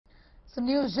Some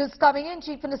news just coming in.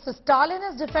 Chief Minister Stalin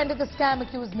has defended the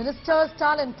scam-accused minister.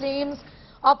 Stalin claims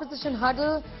opposition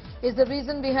huddle is the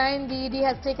reason behind the ED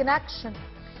has taken action.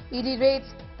 ED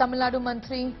raids Tamil Nadu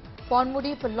Mantri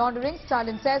Ponmudi for laundering.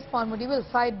 Stalin says Ponmudi will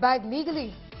fight back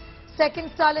legally. Second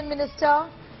Stalin minister,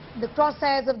 the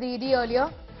crosshairs of the ED earlier.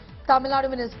 Tamil Nadu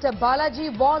Minister Balaji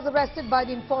was arrested by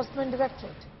the Enforcement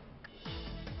Directorate.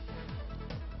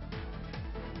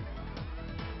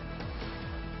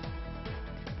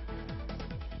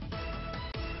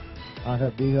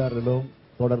 பீகாரிலும்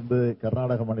தொடர்ந்து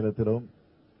கர்நாடக மாநிலத்திலும்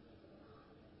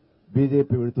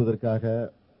BJP வீழ்த்துவதற்காக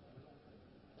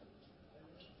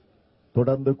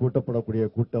தொடர்ந்து கூட்டப்படக்கூடிய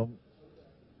கூட்டம்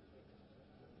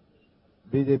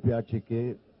BJP ஆட்சிக்கு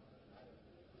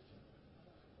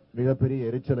மிகப்பெரிய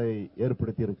எரிச்சலை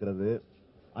ஏற்படுத்தி இருக்கிறது.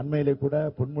 அண்மையிலே கூட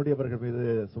பொன்முடி அவர்கள் மீது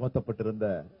சுமத்தப்பட்டிருந்த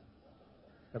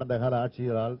கடந்த கால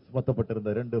ஆட்சியால்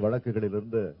சுமத்தப்பட்டிருந்த 2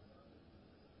 வழக்குகளிலிருந்து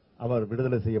அவர்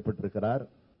விடுதலை செய்யப்பட்டிருக்கிறார்.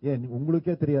 ஏன்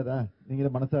உங்களுக்கே தெரியாதா? நீங்க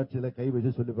மனசாட்சியில கை வச்சு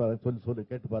சொல்லி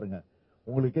கேட்டு பாருங்க.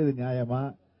 உங்களுக்கே இது நியாயமா,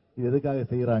 இது எதுக்காக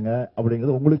செய்யறாங்க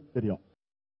அப்படிங்கிறது உங்களுக்கு தெரியும்.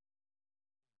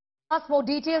 More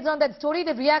details on that story.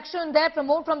 The reaction there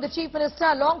from the Chief Minister,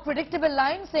 a long predictable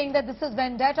line saying that this is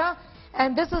vendetta and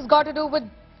this has got to do with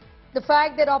the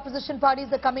fact that opposition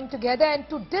parties are coming together and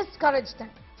to discourage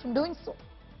them from doing so.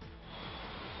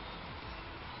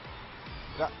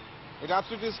 It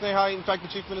absolutely is, Sneha. In fact, the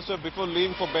Chief Minister, before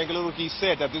leaving for Bengaluru, he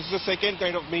said that this is the second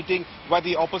kind of meeting where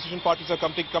the opposition parties are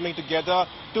coming together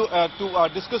to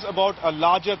discuss about a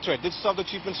larger threat. This is how the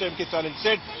Chief Minister M.K. Stalin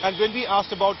said. And when we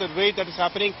asked about the raid that is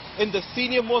happening in the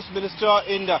senior-most minister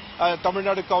in Tamil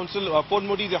Nadu Council,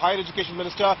 Ponmudi, the higher education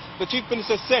minister, the Chief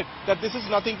Minister said that this is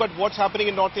nothing but what's happening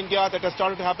in North India that has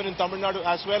started to happen in Tamil Nadu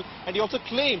as well. And he also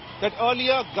claimed that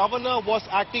earlier governor was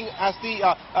acting as the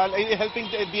helping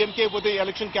the DMK with the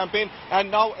election campaign.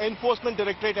 And now Enforcement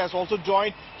Directorate has also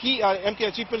joined.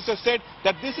 Chief Minister said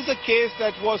that this is a case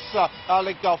that was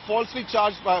falsely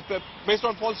charged, based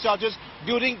on false charges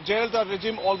during Jayalalitha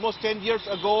regime almost 10 years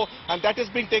ago, and that is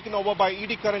being taken over by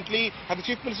ED currently. And the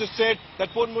Chief Minister said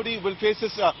that Ponmudi will face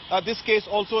this case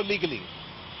also legally.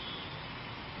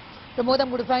 Pramod, I'm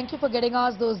going to thank you for getting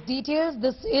us those details.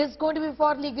 This is going to be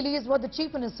fought legally, is what the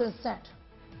Chief Minister said.